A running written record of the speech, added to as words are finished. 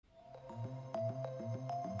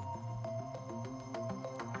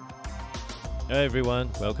Hey everyone,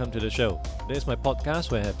 welcome to the show. This is my podcast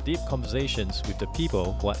where I have deep conversations with the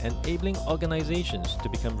people who are enabling organizations to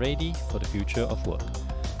become ready for the future of work.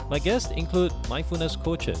 My guests include mindfulness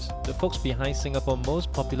coaches, the folks behind Singapore's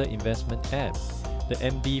most popular investment app, the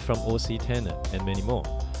MD from OC Tanner, and many more.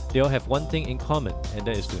 They all have one thing in common, and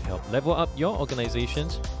that is to help level up your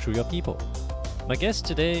organizations through your people. My guest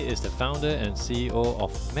today is the founder and CEO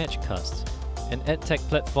of MatchCasts, an edtech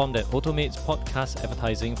platform that automates podcast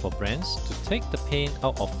advertising for brands to take the pain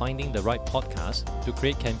out of finding the right podcast to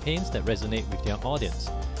create campaigns that resonate with their audience.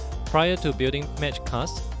 Prior to building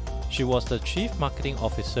MatchCasts, she was the Chief Marketing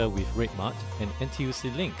Officer with RedMart and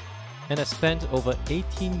NTUC Link, and has spent over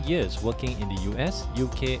 18 years working in the US,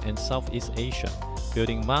 UK, and Southeast Asia,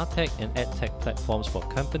 building MarTech and EdTech platforms for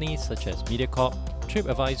companies such as MediaCorp,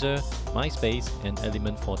 TripAdvisor, MySpace, and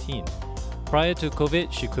Element 14. Prior to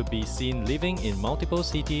COVID, she could be seen living in multiple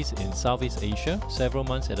cities in Southeast Asia several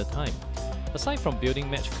months at a time. Aside from building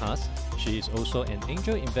MatchCasts, she is also an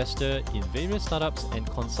angel investor in various startups and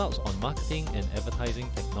consults on marketing and advertising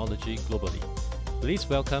technology globally. Please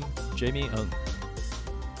welcome Jaime Ng.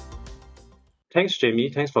 Thanks, Jamie.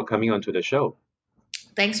 Thanks for coming onto the show.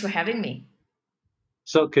 Thanks for having me.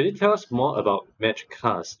 So, could you tell us more about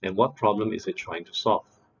MatchCasts and what problem is it trying to solve?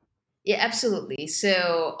 Yeah, absolutely.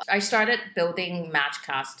 So I started building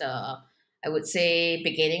MatchCast, I would say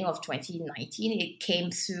beginning of 2019. It came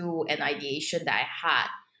through an ideation that I had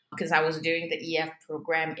because I was doing the EF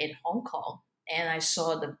program in Hong Kong and I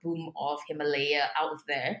saw the boom of Himalaya out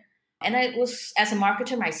there. And I was, as a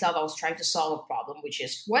marketer myself, I was trying to solve a problem, which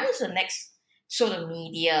is what is the next sort of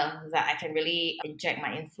media that I can really inject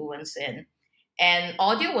my influence in? And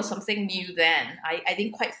audio was something new then. I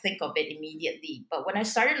didn't quite think of it immediately. But when I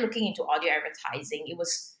started looking into audio advertising,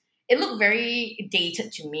 it looked very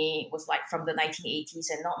dated to me. It was like from the 1980s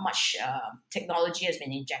and not much technology has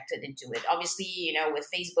been injected into it. Obviously, with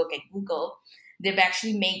Facebook and Google, they've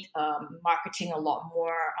actually made marketing a lot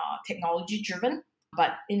more technology driven.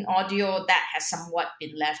 But in audio, that has somewhat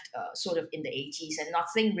been left sort of in the 80s and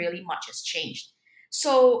nothing really much has changed.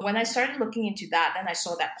 So when I started looking into that, then I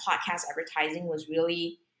saw that podcast advertising was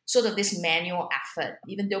really sort of this manual effort,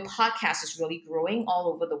 even though podcast is really growing all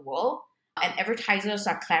over the world and advertisers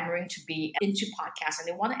are clamoring to be into podcasts and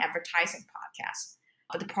they want to advertise in podcasts.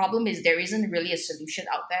 But the problem is there isn't really a solution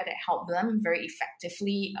out there that help them very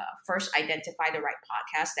effectively first identify the right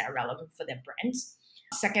podcasts that are relevant for their brands.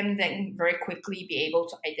 Second, then very quickly be able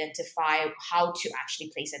to identify how to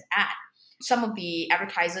actually place an ad. Some of the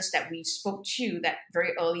advertisers that we spoke to that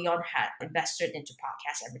very early on had invested into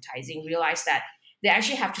podcast advertising realized that they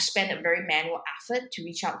actually have to spend a very manual effort to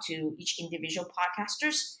reach out to each individual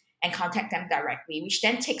podcasters and contact them directly, which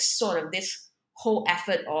then takes sort of this whole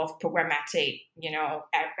effort of programmatic,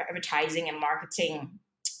 advertising and marketing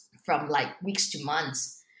from like weeks to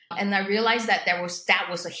months. And I realized that that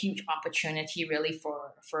was a huge opportunity really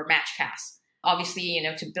for MatchCast. Obviously,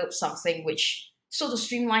 to build something which sort of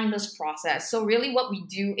streamline this process. So really what we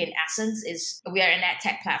do in essence is we are an ad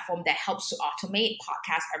tech platform that helps to automate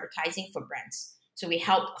podcast advertising for brands. So we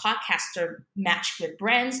help podcasters match with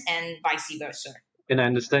brands and vice versa. And I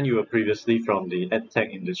understand you were previously from the ed tech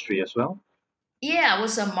industry as well. Yeah, I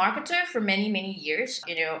was a marketer for many, many years,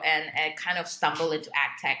 and kind of stumbled into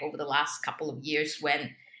ad tech over the last couple of years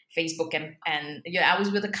when Facebook and I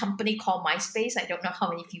was with a company called MySpace. I don't know how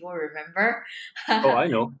many people remember. Oh, I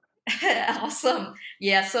know. Awesome.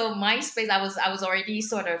 Yeah. So MySpace, I was already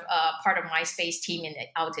sort of part of MySpace team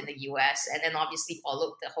out in the US, and then obviously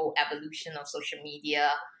followed the whole evolution of social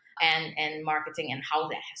media and marketing and how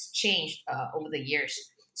that has changed over the years.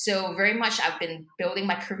 So very much I've been building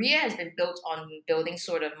my career has been built on building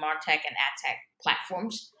sort of MarTech and AdTech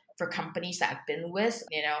platforms for companies that I've been with,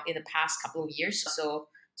 in the past couple of years. So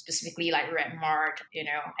specifically like RedMart,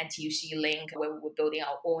 NTUC Link, where we're building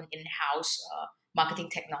our own in-house marketing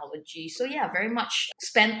technology. So yeah, very much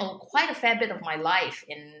spent quite a fair bit of my life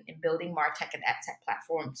in building MarTech and AdTech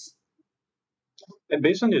platforms. And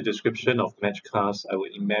based on your description of MatchCast, I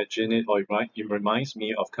would imagine it reminds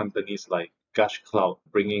me of companies like Gush Cloud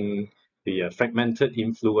bringing the fragmented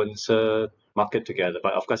influencer market together.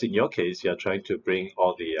 But of course, in your case, you're trying to bring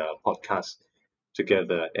all the podcasts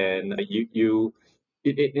together. And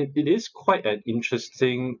it is quite an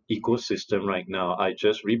interesting ecosystem right now. I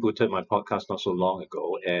just rebooted my podcast not so long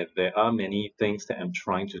ago, and there are many things that I'm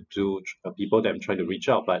trying to do, people that I'm trying to reach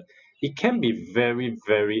out, but it can be very,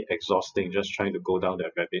 very exhausting just trying to go down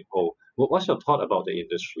that rabbit hole. What's your thought about the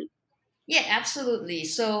industry? Yeah, absolutely.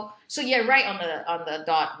 So yeah, right on the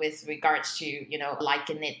dot with regards to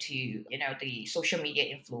liken it to the social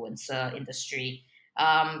media influencer industry.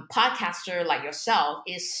 Podcaster like yourself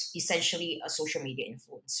is essentially a social media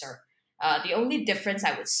influencer. The only difference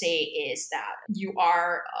I would say is that you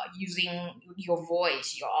are using your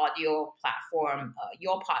voice, your audio platform,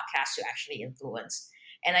 your podcast to actually influence.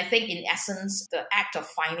 And I think, in essence, the act of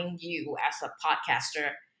finding you as a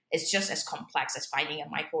podcaster is just as complex as finding a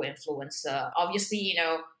micro influencer. Obviously,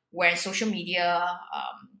 when social media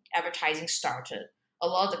advertising started, a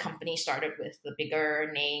lot of the companies started with the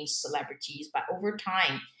bigger names, celebrities, but over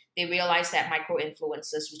time they realized that micro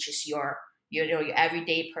influencers, which is your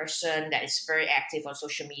everyday person that is very active on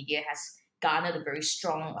social media, has garnered a very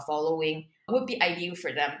strong following, would be ideal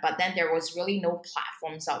for them. But then there was really no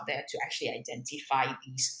platforms out there to actually identify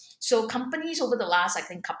these. So companies over the last, I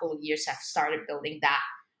think, couple of years have started building that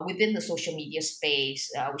within the social media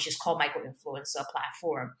space, which is called micro influencer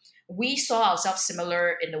platform. We saw ourselves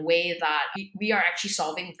similar in the way that we are actually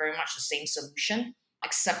solving very much the same solution,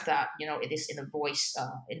 except that it is in the voice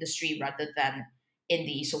industry rather than in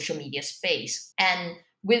the social media space. And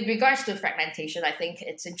with regards to fragmentation, I think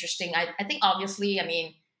it's interesting. I think, obviously, I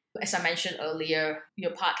mean, as I mentioned earlier,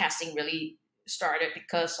 your podcasting really started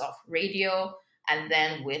because of radio, and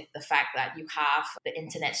then with the fact that you have the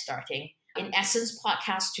internet starting. In essence,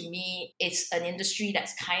 podcast to me, it's an industry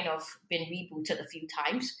that's kind of been rebooted a few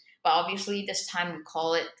times. But obviously, this time we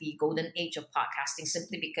call it the golden age of podcasting,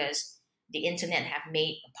 simply because the internet have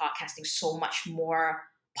made podcasting so much more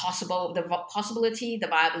possible. The possibility, the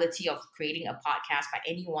viability of creating a podcast by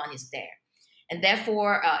anyone is there. And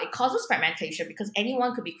therefore, it causes fragmentation because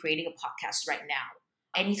anyone could be creating a podcast right now,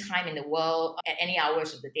 anytime in the world, at any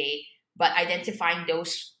hours of the day. But identifying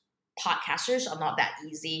those podcasters are not that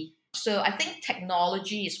easy. So I think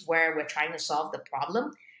technology is where we're trying to solve the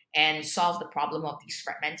problem, and solve the problem of this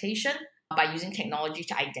fragmentation by using technology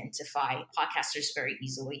to identify podcasters very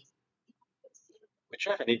easily. Would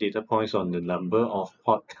you have any data points on the number of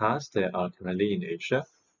podcasts that are currently in Asia?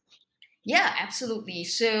 Yeah, absolutely.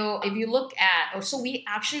 So if you look at, so we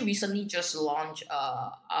actually recently just launched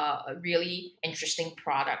a really interesting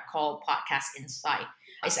product called Podcast Insight.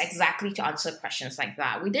 It's exactly to answer questions like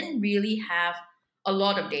that. We didn't really have a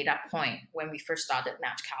lot of data point when we first started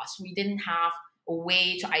MatchCast. We didn't have a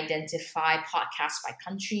way to identify podcasts by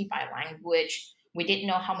country, by language. We didn't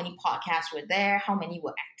know how many podcasts were there, how many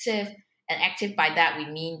were active. And active by that we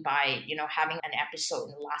mean by having an episode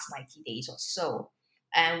in the last 90 days or so.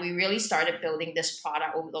 And we really started building this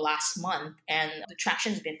product over the last month, and the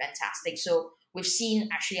traction has been fantastic. So we've seen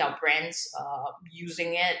actually our brands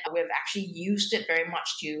using it. We've actually used it very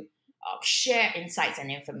much to share insights and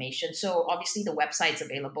information. So obviously the website is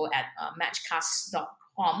available at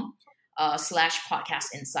matchcasts.com slash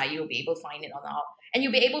podcast insight. You'll be able to find it on our, and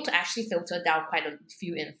you'll be able to actually filter down quite a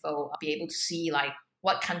few info, be able to see like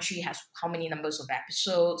what country has how many numbers of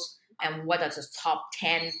episodes, and what are the top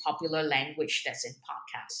 10 popular language that's in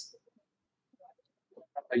podcasts.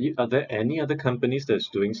 Are there any other companies that's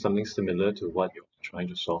doing something similar to what you're trying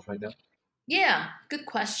to solve right now? Yeah, good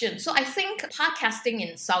question. So I think podcasting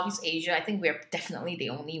in Southeast Asia, I think we're definitely the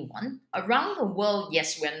only one. Around the world,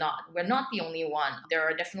 yes, we're not. We're not the only one. There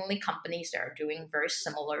are definitely companies that are doing very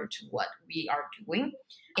similar to what we are doing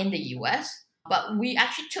in the US. But we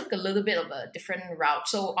actually took a little bit of a different route.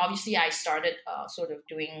 So obviously, I started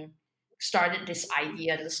started this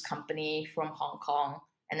idea, this company from Hong Kong,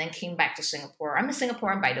 and then came back to Singapore. I'm a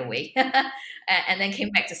Singaporean, by the way, and then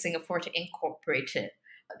came back to Singapore to incorporate it,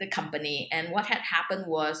 the company. And what had happened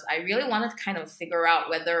was I really wanted to kind of figure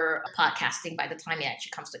out whether podcasting, by the time it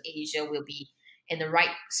actually comes to Asia, will be in the right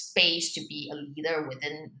space to be a leader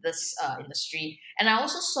within this industry. And I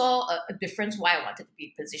also saw a difference why I wanted to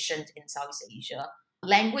be positioned in Southeast Asia.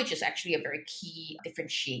 Language is actually a very key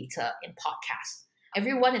differentiator in podcasts.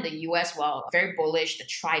 Everyone in the US, well, very bullish. The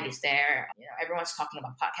tribe is there. Everyone's talking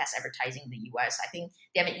about podcast advertising in the US. I think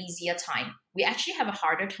they have an easier time. We actually have a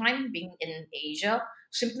harder time being in Asia,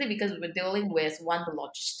 simply because we're dealing with one, the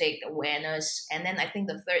logistic awareness, and then I think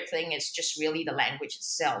the third thing is just really the language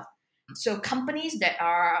itself. So companies that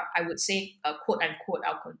are, I would say, quote unquote,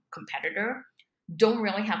 our competitor, don't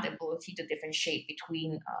really have the ability to differentiate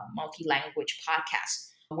between multi-language podcasts,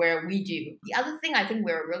 where we do. The other thing I think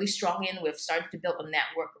we're really strong in, we've started to build a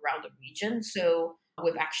network around the region. So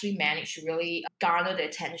we've actually managed to really garner the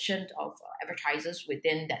attention of advertisers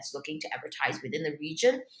within that's looking to advertise within the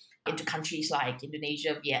region into countries like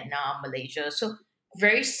Indonesia, Vietnam, Malaysia. So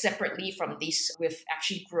very separately from this, we've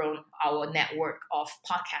actually grown our network of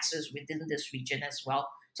podcasters within this region as well.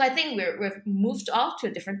 So I think we've moved off to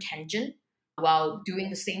a different tangent while doing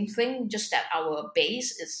the same thing, just that our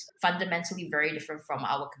base is fundamentally very different from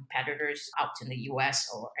our competitors out in the US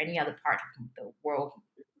or any other part of the world.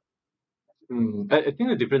 I think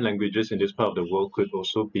the different languages in this part of the world could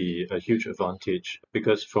also be a huge advantage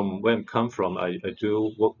because from where I come from, I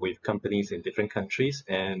do work with companies in different countries,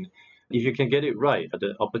 and if you can get it right,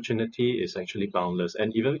 the opportunity is actually boundless.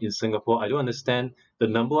 And even in Singapore, I don't understand the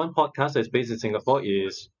number one podcast that's based in Singapore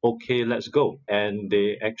is Okay, Let's Go, and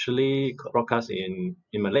they actually broadcast in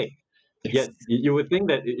Malay. Yes. Yet you would think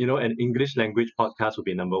that an English language podcast would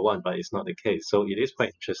be number one, but it's not the case. So it is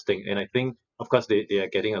quite interesting, and I think of course they are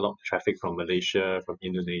getting a lot of traffic from Malaysia, from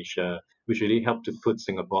Indonesia, which really helped to put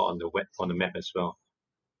Singapore on the map as well.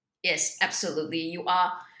 Yes, absolutely. You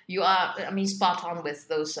are I mean spot on with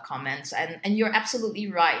those comments, and you're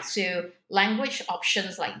absolutely right. So language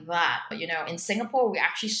options like that, in Singapore we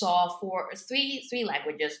actually saw three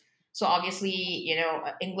languages. So obviously,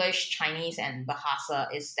 English, Chinese, and Bahasa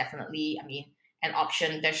is definitely, an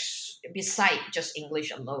option. There's beside just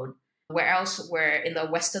English alone. Where in the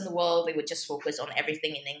Western world they would just focus on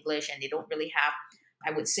everything in English and they don't really have,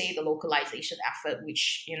 I would say, the localization effort,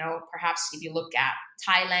 which, perhaps if you look at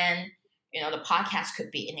Thailand, the podcast could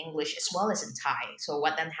be in English as well as in Thai. So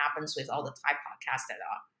what then happens with all the Thai podcasts that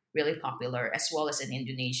are really popular as well as in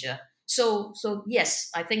Indonesia? So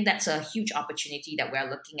yes, I think that's a huge opportunity that we're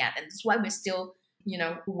looking at. And that's why we're still,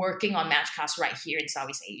 working on Matchcast right here in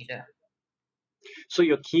Southeast Asia. So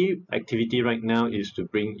your key activity right now is to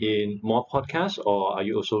bring in more podcasts, or are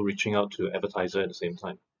you also reaching out to advertiser at the same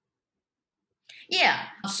time? Yeah.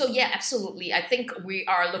 So yeah, absolutely. I think we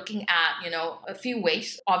are looking at, a few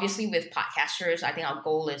ways. Obviously with podcasters, I think our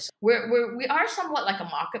goal is we are somewhat like a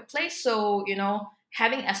marketplace. So,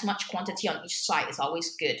 having as much quantity on each site is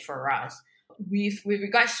always good for us. With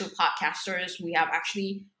regards to podcasters, we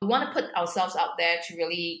want to put ourselves out there to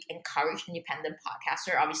really encourage independent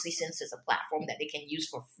podcaster. Obviously, since it's a platform that they can use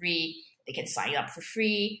for free, they can sign up for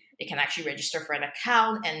free, they can actually register for an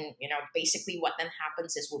account, and basically what then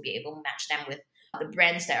happens is we'll be able to match them with the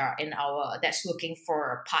brands that are in our that's looking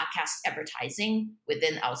for podcast advertising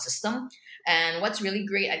within our system. And what's really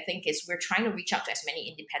great, I think, is we're trying to reach out to as many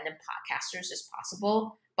independent podcasters as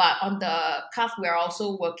possible. But on the cuff, we're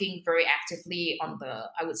also working very actively on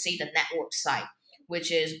I would say, the network side,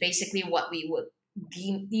 which is basically what we would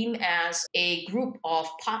deem as a group of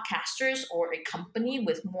podcasters or a company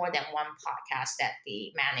with more than one podcast that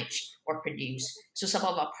they manage or produce. So some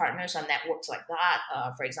of our partners are networks like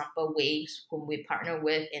that. For example, Waves, whom we partner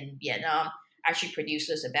with in Vietnam, actually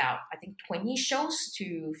produces about, I think, 20 shows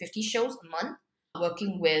to 50 shows a month,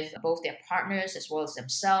 working with both their partners as well as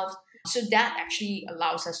themselves. So that actually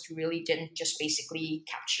allows us to really then just basically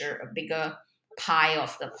capture a bigger pie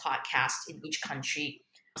of the podcast in each country.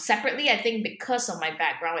 Separately, I think because of my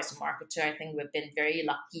background as a marketer, I think we've been very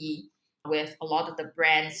lucky with a lot of the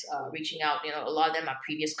brands reaching out. A lot of them are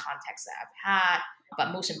previous contacts that I've had.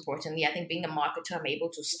 But most importantly, I think being a marketer, I'm able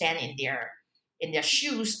to stand in their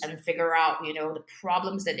shoes and figure out, the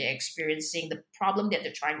problems that they're experiencing, the problem that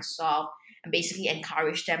they're trying to solve, and basically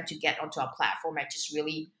encourage them to get onto our platform and just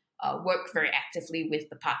really work very actively with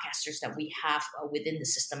the podcasters that we have within the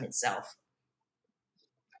system itself.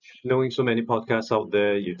 Knowing so many podcasts out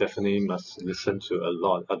there, you definitely must listen to a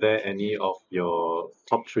lot. Are there any of your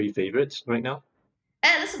top three favorites right now?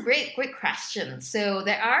 And that's a great question. So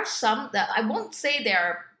there are some that I won't say there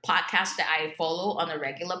are podcasts that I follow on a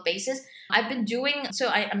regular basis. I've been doing so.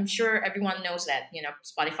 I'm sure everyone knows that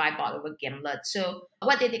Spotify bought over Gimlet. So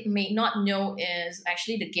what they may not know is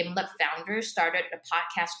actually the Gimlet founders started a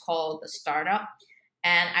podcast called The Startup,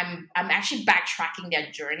 and I'm actually backtracking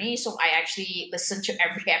their journey. So I actually listened to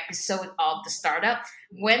every episode of The Startup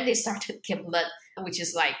when they started Gimlet, which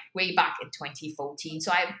is like way back in 2014.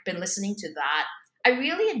 So I've been listening to that. I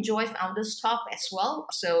really enjoy Founders Talk as well.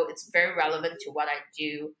 So it's very relevant to what I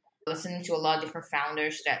do. Listening to a lot of different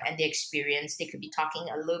founders and their experience. They could be talking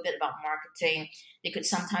a little bit about marketing. They could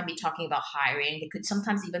sometimes be talking about hiring. They could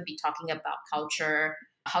sometimes even be talking about culture,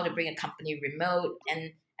 how to bring a company remote.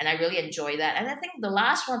 And I really enjoy that. And I think the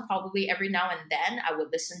last one, probably every now and then, I would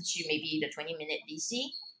listen to maybe the 20-minute VC,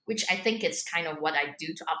 which I think it's kind of what I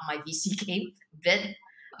do to up my VC game a bit.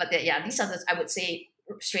 But yeah, these are I would say,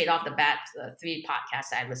 straight off the bat, the three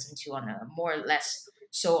podcasts I listen to on a more or less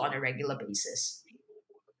so on a regular basis.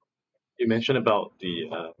 You mentioned about the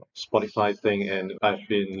Spotify thing, and I've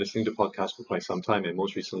been listening to podcasts for quite some time. And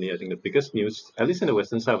most recently, I think the biggest news, at least in the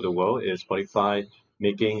Western side of the world, is Spotify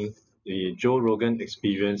making the Joe Rogan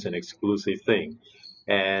experience an exclusive thing.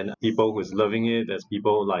 And people who's loving it, there's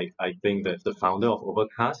people like, I think that the founder of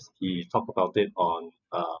Overcast, he talked about it on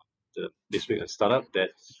this week on Startup,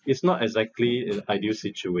 that it's not exactly an ideal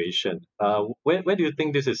situation. Where do you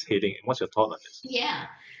think this is heading? What's your thought on this? Yeah.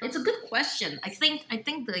 It's a good question. I think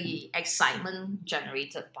the excitement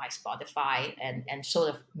generated by Spotify and sort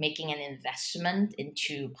of making an investment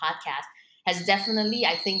into podcasts has definitely,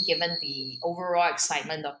 I think, given the overall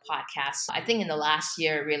excitement of podcasts, I think in the last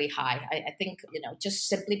year really high. I think, just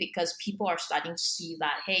simply because people are starting to see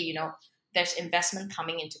that, hey, there's investment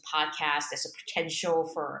coming into podcasts, there's a potential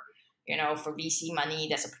for VC money,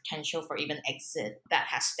 there's a potential for even exit that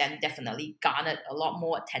has then definitely garnered a lot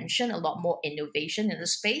more attention, a lot more innovation in the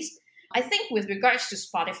space. I think with regards to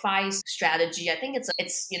Spotify's strategy, I think it's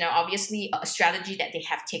obviously a strategy that they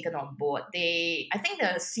have taken on board. I think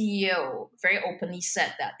the CEO very openly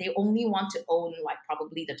said that they only want to own like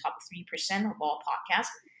probably the top 3% of all podcasts.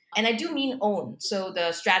 And I do mean own. So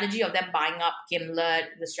the strategy of them buying up Gimlet,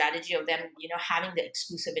 the strategy of them, having the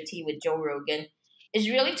exclusivity with Joe Rogan is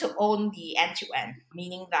really to own the end to end,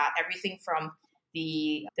 meaning that everything from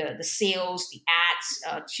the sales, the ads,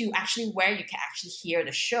 to actually where you can actually hear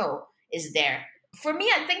the show is there. For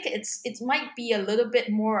me, I think it might be a little bit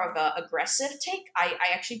more of a aggressive take. I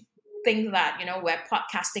actually think that where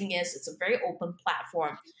podcasting is, it's a very open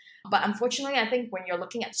platform. But unfortunately, I think when you're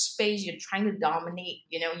looking at space, you're trying to dominate.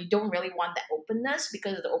 You don't really want that openness,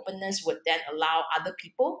 because the openness would then allow other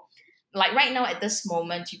people. Like right now, at this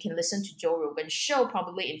moment, you can listen to Joe Rogan's show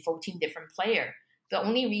probably in 14 different player. The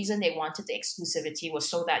only reason they wanted the exclusivity was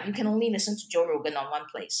so that you can only listen to Joe Rogan on one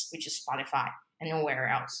place, which is Spotify, and nowhere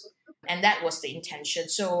else. And that was the intention.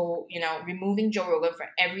 So, removing Joe Rogan for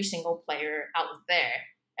every single player out there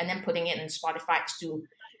and then putting it in Spotify to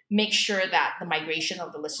make sure that the migration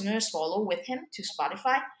of the listeners follow with him to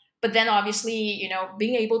Spotify. But then obviously,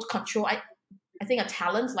 being able to control, I think a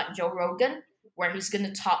talent like Joe Rogan, where he's going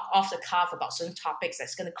to talk off the cuff about certain topics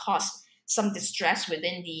that's going to cause some distress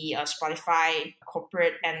within the Spotify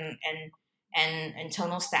corporate and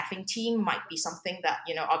internal staffing team, might be something that,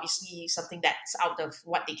 obviously something that's out of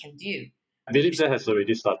what they can do. I believe that has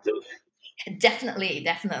already started. Definitely.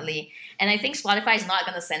 And I think Spotify is not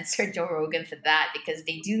going to censor Joe Rogan for that, because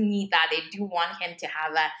they do need that. They do want him to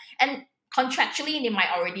have that. And contractually, they might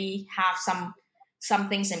already have some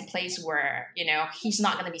things in place where, he's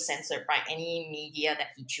not going to be censored by any media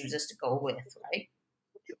that he chooses to go with, right?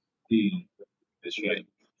 That's right.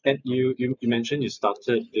 And you mentioned you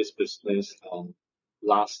started this business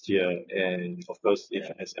last year, and of course, the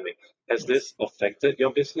pandemic. Has this affected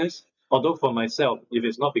your business? Although for myself, if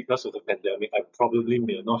it's not because of the pandemic, I probably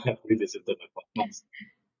may not have revisited my podcast.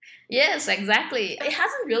 Yes, exactly. It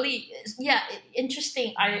hasn't really, yeah,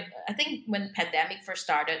 interesting. I think when pandemic first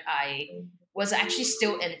started, I was actually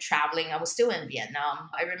still in traveling. I was still in Vietnam.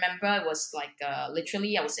 I remember it was like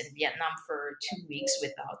literally I was in Vietnam for 2 weeks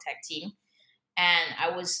with our tech team. And I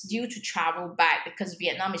was due to travel back because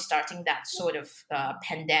Vietnam is starting that sort of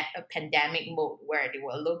pandemic mode where they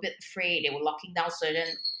were a little bit afraid. They were locking down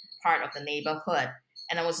certain part of the neighborhood.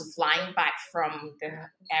 And I was flying back from the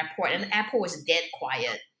airport, and the airport was dead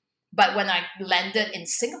quiet. But when I landed in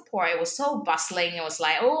Singapore, it was so bustling. It was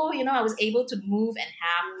like, oh, I was able to move and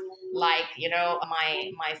have like,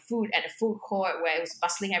 my food at the food court where it was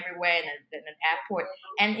bustling everywhere in an airport.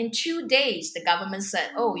 And in 2 days, the government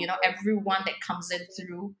said, oh, everyone that comes in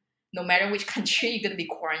through, no matter which country, you're going to be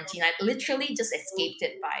quarantined. I literally just escaped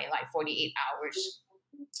it by like 48 hours.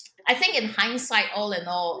 I think in hindsight, all in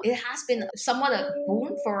all, it has been somewhat a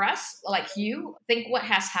boon for us, like you. I think what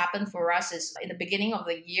has happened for us is in the beginning of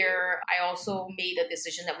the year, I also made a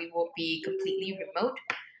decision that we will be completely remote.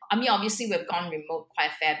 I mean, obviously, we've gone remote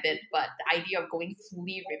quite a fair bit, but the idea of going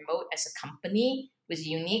fully remote as a company was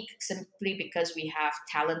unique simply because we have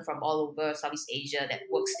talent from all over Southeast Asia that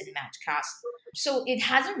works in MatchCasts. So it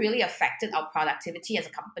hasn't really affected our productivity as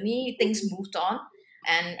a company. Things moved on.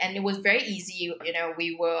 And it was very easy.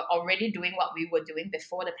 We were already doing what we were doing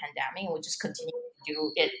before the pandemic, and we'll just continue to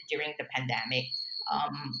do it during the pandemic.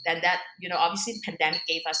 And that, obviously the pandemic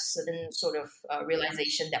gave us certain sort of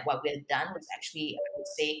realization that what we had done was actually, I would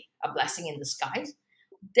say, a blessing in disguise.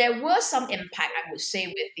 There was some impact, I would say,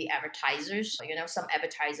 with the advertisers. Some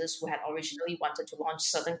advertisers who had originally wanted to launch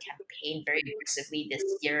certain campaign very aggressively this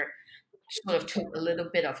year sort of took a little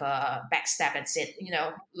bit of a backstep and said,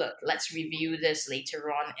 look, let's review this later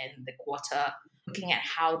on in the quarter, looking at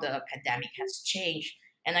how the pandemic has changed.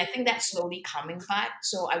 And I think that's slowly coming back.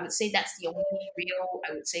 So I would say that's the only real,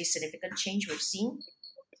 I would say, significant change we've seen.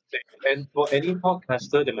 And for any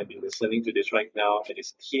podcaster that might be listening to this right now and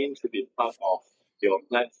is keen to be part of your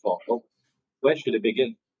platform, where should they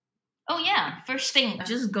begin? Oh yeah, first thing,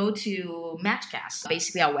 just go to MatchCast.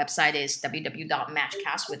 Basically, our website is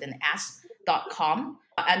www.matchcast.com,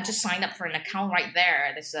 and just sign up for an account right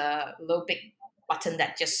there. There's a little big button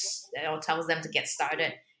that just tells them to get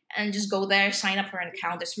started. and just go there, sign up for an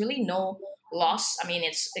account. There's really no loss. I mean,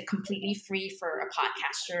 it's completely free for a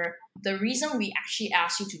podcaster. The reason we actually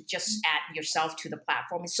ask you to just add yourself to the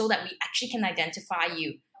platform is so that we actually can identify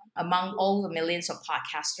you among all the millions of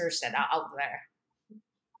podcasters that are out there.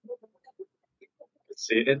 Let's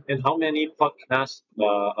see. And how many podcasts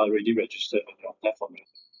are already registered on your platform?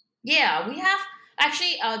 Yeah, we have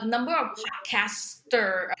actually the number of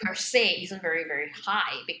podcaster per se isn't very very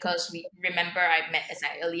high because we remember as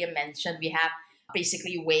I earlier mentioned, we have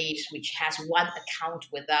basically Waves, which has one account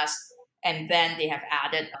with us, and then they have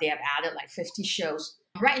added like 50 shows.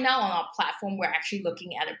 Right now on our platform, we're actually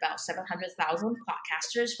looking at about 700,000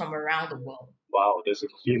 podcasters from around the world. Wow, there's a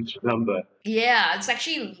huge number. Yeah, it's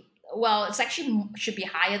actually should be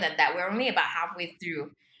higher than that. We're only about halfway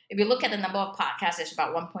through. If you look at the number of podcasts, it's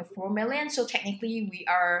about 1.4 million. So technically,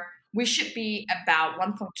 we should be about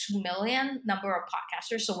 1.2 million number of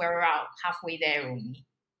podcasters. So we're about halfway there only.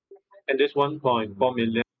 And this 1.4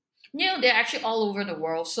 million. They're actually all over the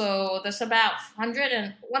world. So there's about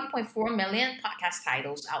 1.4 million podcast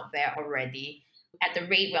titles out there already. At the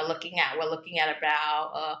rate we're looking at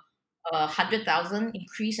about 100,000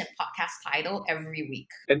 increase in podcast title every week.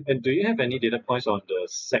 And do you have any data points on the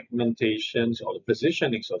segmentations or the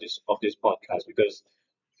positionings of this podcast? Because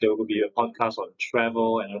there will be a podcast on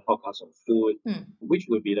travel and a podcast on food. Which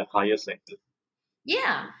would be the highest segment?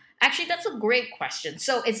 Yeah, actually, that's a great question.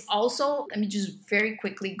 So it's also, let me just very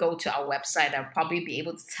quickly go to our website. I'll probably be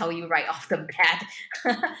able to tell you right off the bat.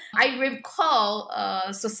 I recall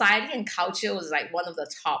society and culture was like one of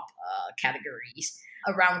the top categories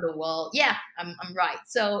around the world. Yeah, I'm right.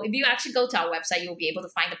 So if you actually go to our website, you'll be able to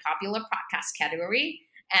find the popular podcast category.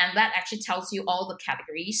 And that actually tells you all the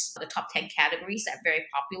categories, the top 10 categories that are very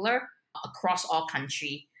popular across all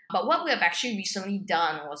country. But what we have actually recently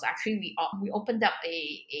done was actually we opened up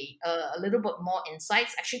a little bit more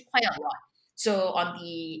insights, actually quite a lot. So on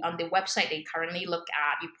the website they currently look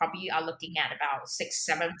at, you probably are looking at about 6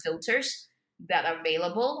 7 filters that are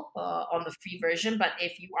available on the free version. But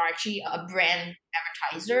if you are actually a brand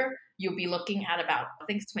advertiser, you'll be looking at about I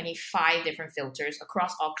think 25 different filters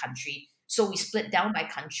across all country. So we split down by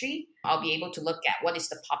country. I'll be able to look at what is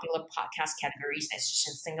the popular podcast categories that's just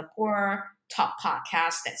in Singapore, top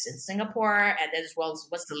podcast that's in Singapore, and then as well as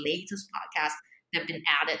what's the latest podcast that have been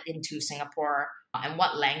added into Singapore and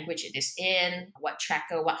what language it is in, what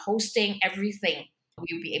tracker, what hosting, everything.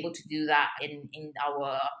 We'll be able to do that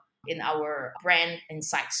in our brand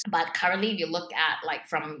insights. But currently, if you look at like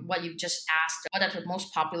from what you just asked, what are the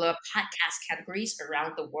most popular podcast categories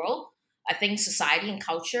around the world? I think society and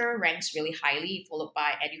culture ranks really highly, followed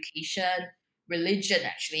by education, religion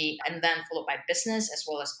actually, and then followed by business as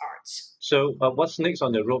well as arts. So, what's next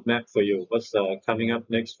on the roadmap for you? What's coming up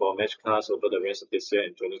next for MatchCast over the rest of this year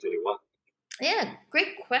in 2021? Yeah,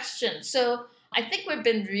 great question. So I think we've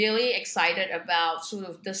been really excited about sort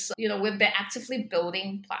of this, we've been actively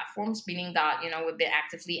building platforms, meaning that, we've been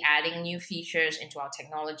actively adding new features into our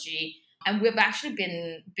technology. And we've actually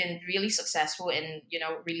been really successful in,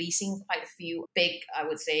 releasing quite a few big, I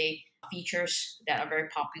would say, features that are very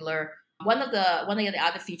popular. One of the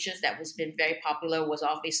other features that was been very popular was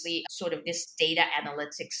obviously sort of this data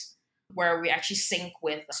analytics, where we actually sync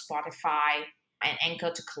with Spotify and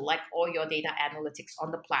Anchor to collect all your data analytics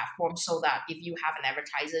on the platform, so that if you have an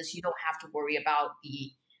advertisers, you don't have to worry about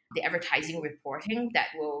the advertising reporting that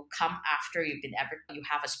will come after you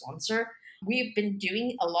have a sponsor. We've been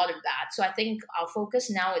doing a lot of that. So I think our focus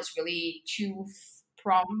now is really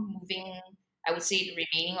from moving, I would say, the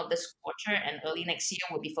remaining of this quarter and early next year,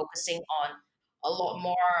 we'll be focusing on a lot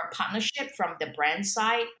more partnership from the brand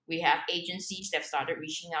side. We have agencies that have started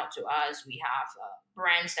reaching out to us. We have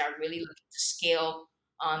brands that are really looking to scale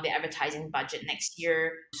on the advertising budget next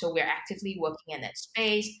year. So we're actively working in that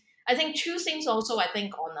space. I think two things also, I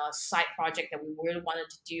think on a side project that we really wanted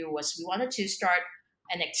to do was we wanted to start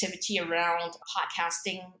an activity around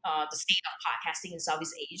podcasting, the state of podcasting in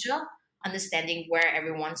Southeast Asia, understanding where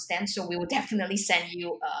everyone stands. So we will definitely send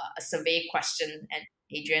you a survey question, and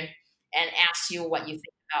Adrian, and ask you what you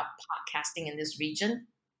think about podcasting in this region.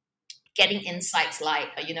 Getting insights like,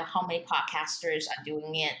 how many podcasters are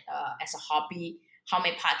doing it as a hobby, how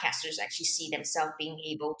many podcasters actually see themselves being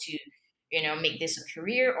able to, make this a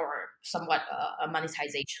career or somewhat a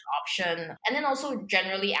monetization option. And then also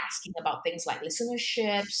generally asking about things like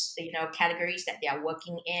listenerships, categories that they are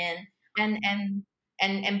working in,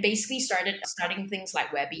 and basically starting things like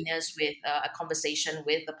webinars with a conversation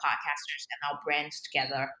with the podcasters and our brands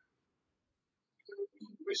together.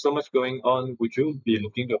 With so much going on, would you be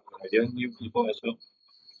looking to hire new people as well?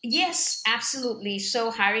 Yes, absolutely. So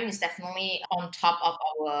hiring is definitely on top of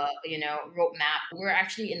our, roadmap. We're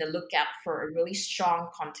actually in the lookout for a really strong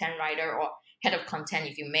content writer or head of content,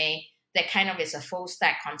 if you may, that kind of is a full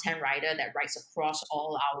stack content writer that writes across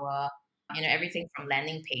all our, everything from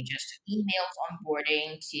landing pages to emails,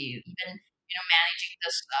 onboarding to even, managing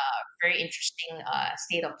this very interesting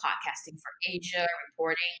state of podcasting for Asia,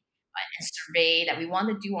 reporting and survey that we want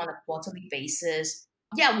to do on a quarterly basis.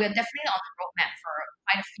 Yeah, we're definitely on the roadmap for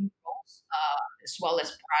quite a few roles, as well as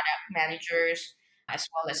product managers, as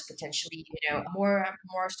well as potentially, more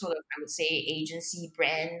sort of, I would say, agency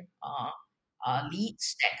brand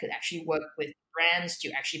leads that could actually work with brands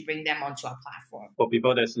to actually bring them onto our platform. For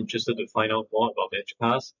people that's interested to find out more about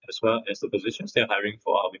MatchCasts as well as the positions they're hiring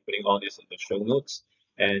for, I'll be putting all this in the show notes.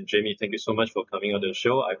 And Jamie, thank you so much for coming on the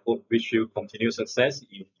show. I wish you continued success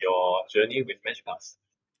in your journey with MatchCasts.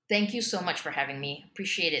 Thank you so much for having me.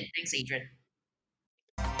 Appreciate it. Thanks, Adrian.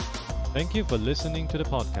 Thank you for listening to the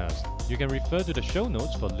podcast. You can refer to the show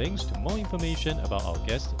notes for links to more information about our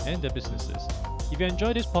guests and their businesses. If you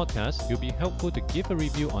enjoy this podcast, it will be helpful to give a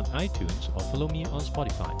review on iTunes or follow me on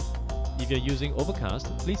Spotify. If you're using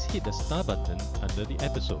Overcast, please hit the star button under the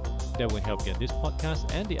episode. That will help get this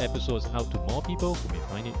podcast and the episodes out to more people who may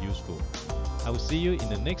find it useful. I will see you in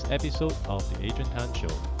the next episode of The Adrian Tan Show.